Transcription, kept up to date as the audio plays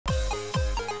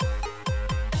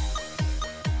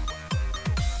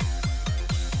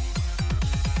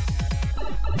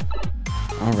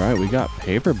Alright, we got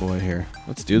Paperboy here.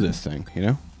 Let's do this thing, you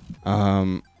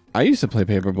know? I used to play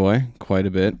Paperboy quite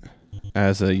a bit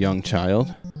as a young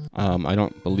child. I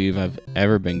don't believe I've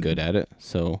ever been good at it,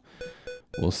 so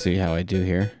we'll see how I do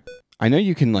here. I know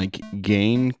you can, like,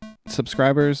 gain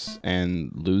subscribers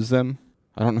and lose them.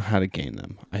 I don't know how to gain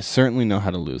them. I certainly know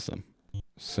how to lose them.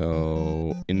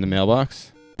 So, in the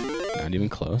mailbox. Not even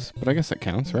close, but I guess that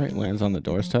counts, right? Lands on the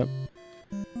doorstep.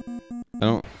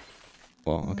 Well,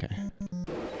 okay.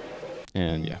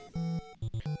 And yeah.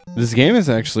 This game is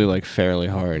actually like fairly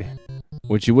hard,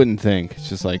 which you wouldn't think. It's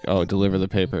just like, oh, deliver the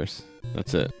papers.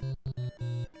 That's it.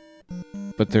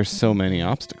 But there's so many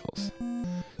obstacles.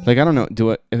 Like, I don't know,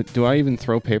 do I even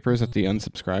throw papers at the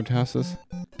unsubscribed houses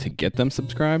to get them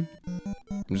subscribed?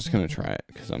 I'm just gonna try it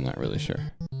because I'm not really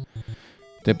sure.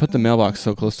 They put the mailbox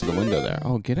so close to the window there.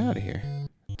 Oh, get out of here.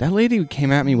 That lady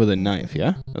came at me with a knife,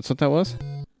 yeah? That's what that was?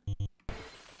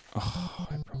 Oh,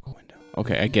 I broke a window.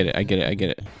 Okay, I get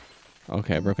it.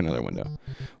 Okay, I broke another window.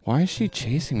 Why is she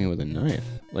chasing me with a knife?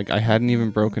 Like, I hadn't even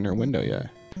broken her window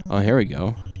yet. Oh, here we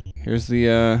go. Here's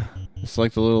the, it's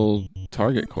like the little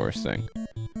target course thing.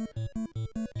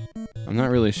 I'm not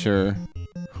really sure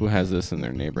who has this in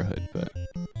their neighborhood, but...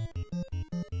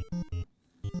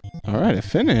 Alright, I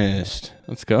finished.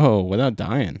 Let's go, without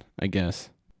dying, I guess.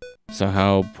 So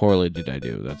how poorly did I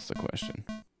do? That's the question.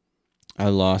 I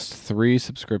lost 3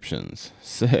 subscriptions.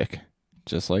 Sick.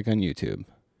 Just like on YouTube.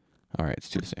 Alright, it's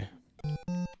Tuesday.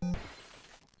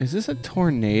 Is this a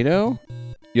tornado?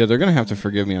 Yeah, they're gonna have to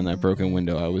forgive me on that broken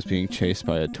window. I was being chased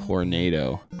by a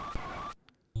tornado.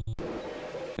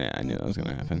 Yeah, I knew that was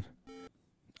gonna happen.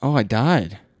 Oh, I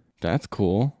died. That's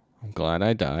cool. I'm glad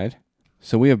I died.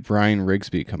 So we have Brian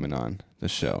Rigsby coming on the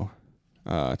show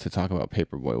to talk about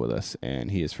Paperboy with us,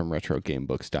 and he is from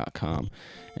RetroGameBooks.com,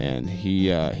 and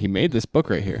he made this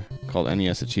book right here called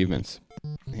NES Achievements,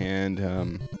 and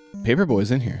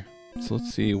Paperboy's in here. So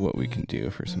let's see what we can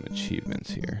do for some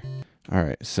achievements here. All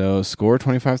right, so score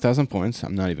 25,000 points.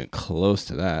 I'm not even close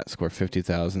to that. Score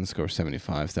 50,000. Score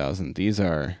 75,000. These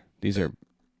are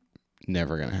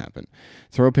never gonna happen.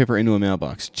 Throw a paper into a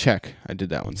mailbox. Check. I did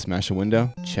that one. Smash a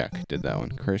window. Check. Did that one.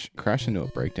 Crash into a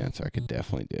breakdancer. I could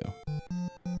definitely do.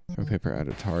 Throw a paper at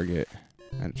a target.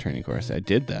 At a training course. I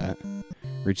did that.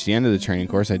 Reach the end of the training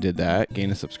course. I did that.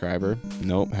 Gain a subscriber.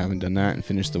 Nope. Haven't done that. And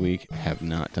finish the week. Have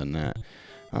not done that.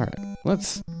 All right.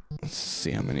 Let's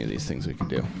see how many of these things we can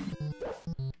do.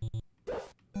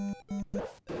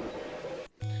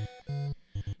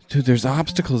 Dude, there's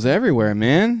obstacles everywhere,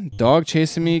 man. Dog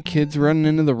chasing me, kids running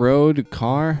into the road,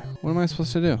 car. What am I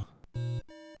supposed to do?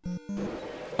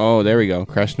 Oh, there we go.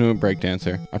 Crashed into a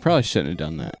breakdancer. I probably shouldn't have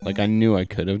done that. Like, I knew I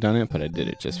could have done it, but I did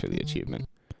it just for the achievement.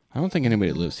 I don't think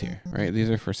anybody lives here, right? These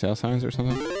are for sale signs or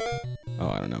something? Oh,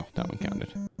 I don't know. That one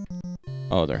counted.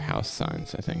 Oh, they're house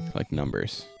signs, I think. Like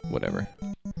numbers. Whatever.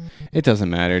 It doesn't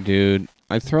matter, dude.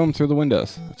 I throw them through the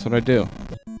windows. That's what I do.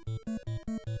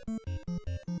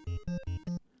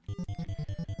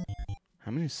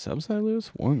 How many subs did I lose?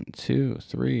 1, 2,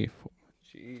 3, 4.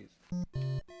 Jeez.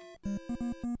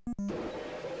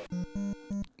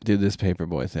 Dude, this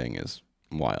Paperboy thing is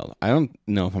wild. I don't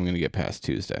know if I'm going to get past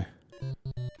Tuesday.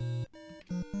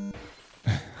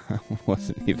 I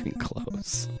wasn't even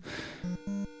close.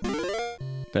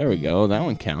 There we go. That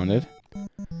one counted.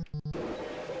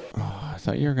 Oh, I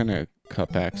thought you were going to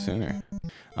cut back sooner.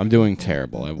 I'm doing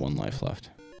terrible. I have 1 life left.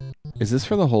 Is this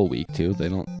for the whole week, too?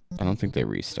 I don't think they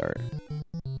restart.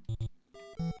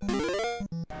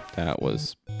 That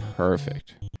was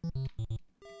perfect.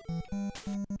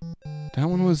 That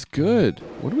one was good.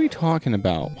 What are we talking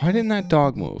about? Why didn't that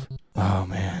dog move? Oh,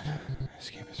 man. This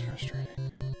game is frustrating.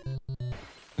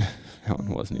 That one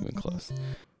wasn't even close.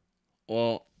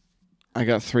 Well, I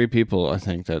got 3 people, I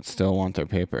think, that still want their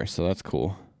paper, so that's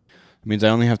cool. It means I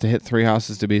only have to hit 3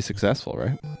 houses to be successful,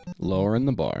 right? Lowering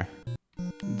the bar.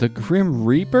 The Grim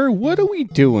Reaper? What are we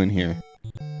doing here?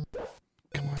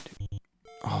 Come on, dude.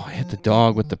 Oh, I hit the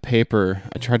dog with the paper.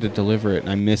 I tried to deliver it, and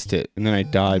I missed it, and then I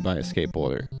died by a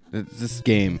skateboarder. This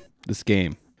game.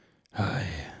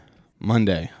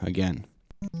 Monday, again.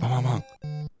 Bang.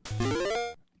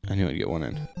 I knew I'd get one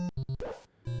in.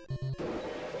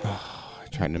 Oh, I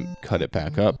tried to cut it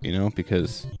back up, you know,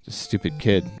 because this stupid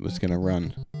kid was going to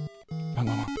run. Bang.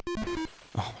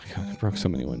 Oh my god, I broke so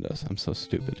many windows. I'm so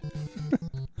stupid.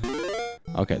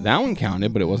 Okay, that one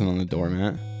counted, but it wasn't on the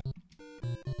doormat.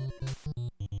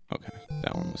 Okay,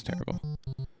 that one was terrible.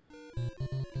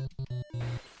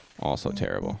 Also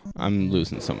terrible. I'm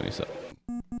losing so many subs.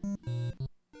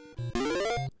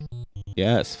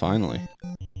 Yes, finally.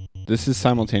 This is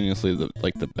simultaneously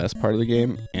the best part of the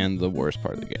game and the worst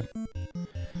part of the game.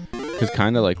 Because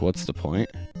kind of like, what's the point?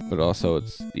 But also,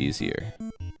 it's easier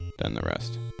than the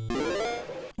rest.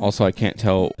 Also, I can't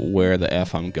tell where the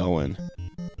F I'm going.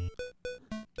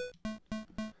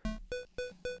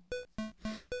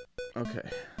 Okay,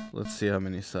 let's see how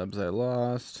many subs I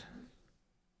lost.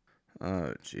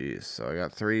 Oh, jeez. So I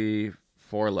got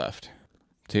 4 left.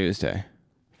 Tuesday.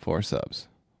 4 subs.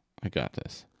 I got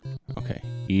this. Okay,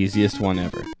 easiest one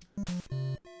ever.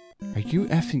 Are you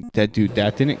effing that dude?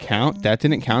 That didn't count. That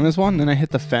didn't count as one. Then I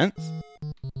hit the fence.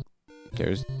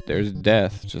 There's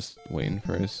death, just waiting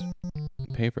for his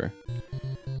paper.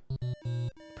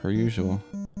 Per usual.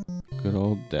 Good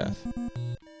old death.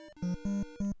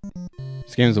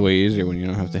 This game's way easier when you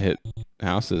don't have to hit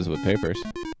houses with papers.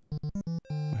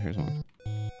 Oh, here's one.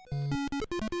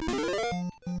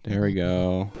 There we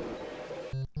go.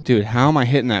 Dude, how am I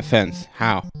hitting that fence?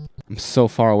 How? I'm so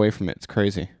far away from it. It's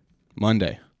crazy.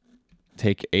 Monday.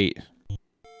 Take 8.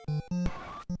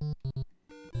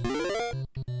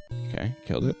 Okay,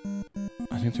 killed it.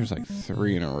 I think there's like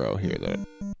 3 in a row here that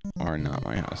are not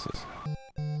my houses.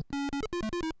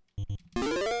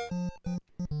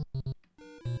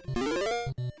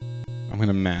 I'm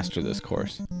gonna master this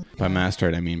course. By master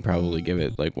it, I mean probably give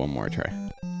it like 1 more try.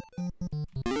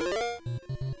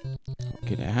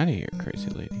 Get out of here, crazy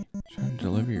lady. Trying to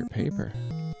deliver your paper.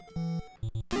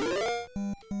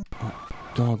 Oh,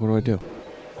 dog, what do?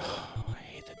 Oh, I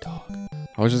hate the dog.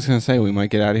 I was just gonna say we might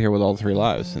get out of here with all 3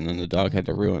 lives, and then the dog had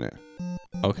to ruin it.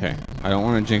 Okay, I don't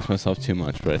want to jinx myself too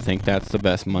much, but I think that's the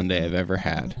best Monday I've ever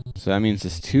had. So that means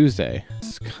this Tuesday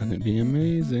is gonna be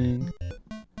amazing.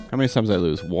 How many subs I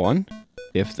lose? 1?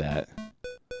 If that.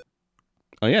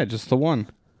 Oh yeah, just the 1.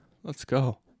 Let's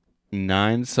go.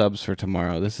 9 subs for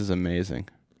tomorrow. This is amazing.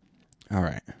 All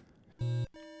right.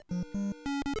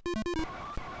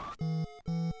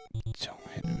 Don't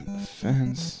hit him in the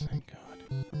fence. Thank God.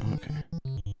 Okay.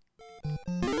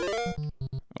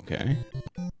 Okay.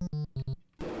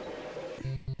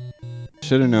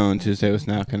 Should have known Tuesday was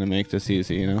not going to make this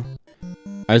easy, you know?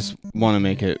 I just want to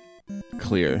make it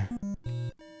clear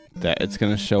that it's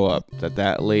going to show up that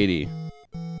that lady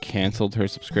canceled her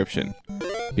subscription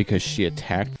because she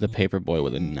attacked the Paperboy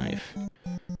with a knife.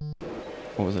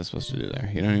 What was I supposed to do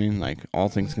there? You know what I mean? Like, all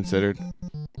things considered,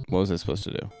 what was I supposed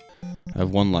to do? I have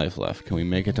 1 life left. Can we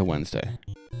make it to Wednesday?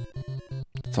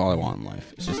 That's all I want in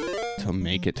life. It's just to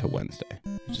make it to Wednesday.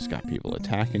 You just got people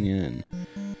attacking you and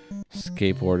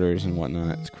skateboarders and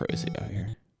whatnot. It's crazy out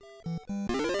here.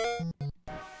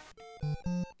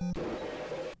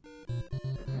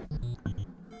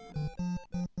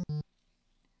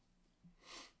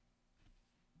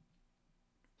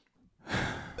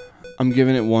 I'm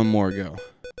giving it 1 more go.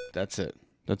 That's it.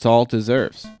 That's all it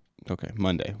deserves. Okay,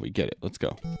 Monday. We get it. Let's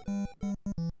go.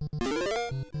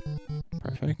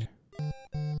 Perfect.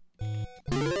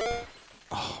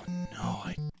 Oh, no.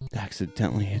 I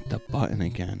accidentally hit the button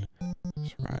again.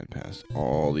 Just ride past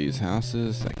all these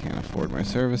houses. I can't afford my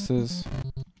services.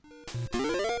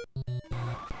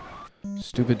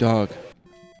 Stupid dog.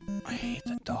 I hate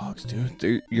the dogs,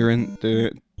 dude.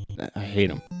 I hate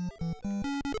them.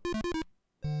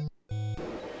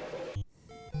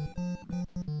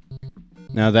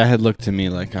 Now that had looked to me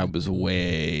like I was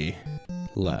way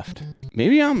left.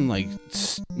 Maybe I'm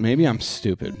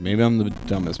stupid. Maybe I'm the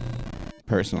dumbest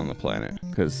person on the planet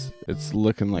because it's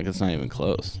looking like it's not even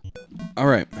close. All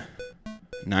right,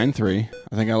 9-3.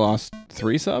 I think I lost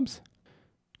 3 subs.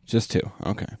 Just 2.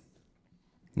 Okay,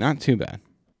 not too bad.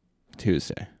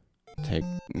 Tuesday, take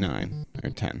 9 or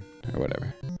 10 or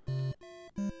whatever.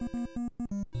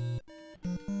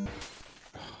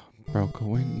 Broke a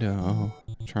window.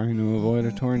 Trying to avoid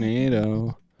a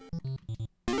tornado.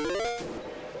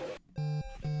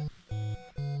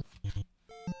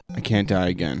 I can't die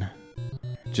again.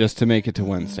 Just to make it to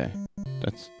Wednesday.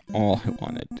 That's all I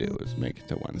want to do is make it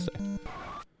to Wednesday.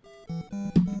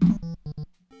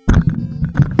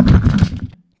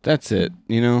 That's it.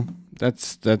 You know,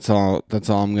 that's all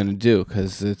I'm gonna do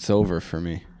because it's over for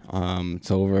me.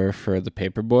 It's over for the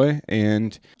Paperboy,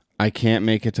 and I can't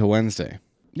make it to Wednesday.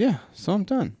 Yeah, so I'm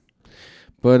done.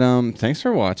 But thanks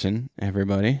for watching,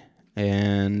 everybody,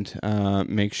 and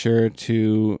make sure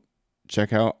to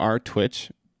check out our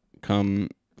Twitch. Come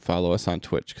follow us on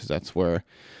Twitch because that's where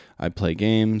I play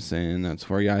games, and that's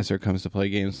where Yaiser comes to play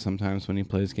games sometimes when he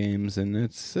plays games, and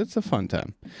it's a fun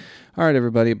time. All right,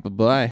 everybody, bye-bye.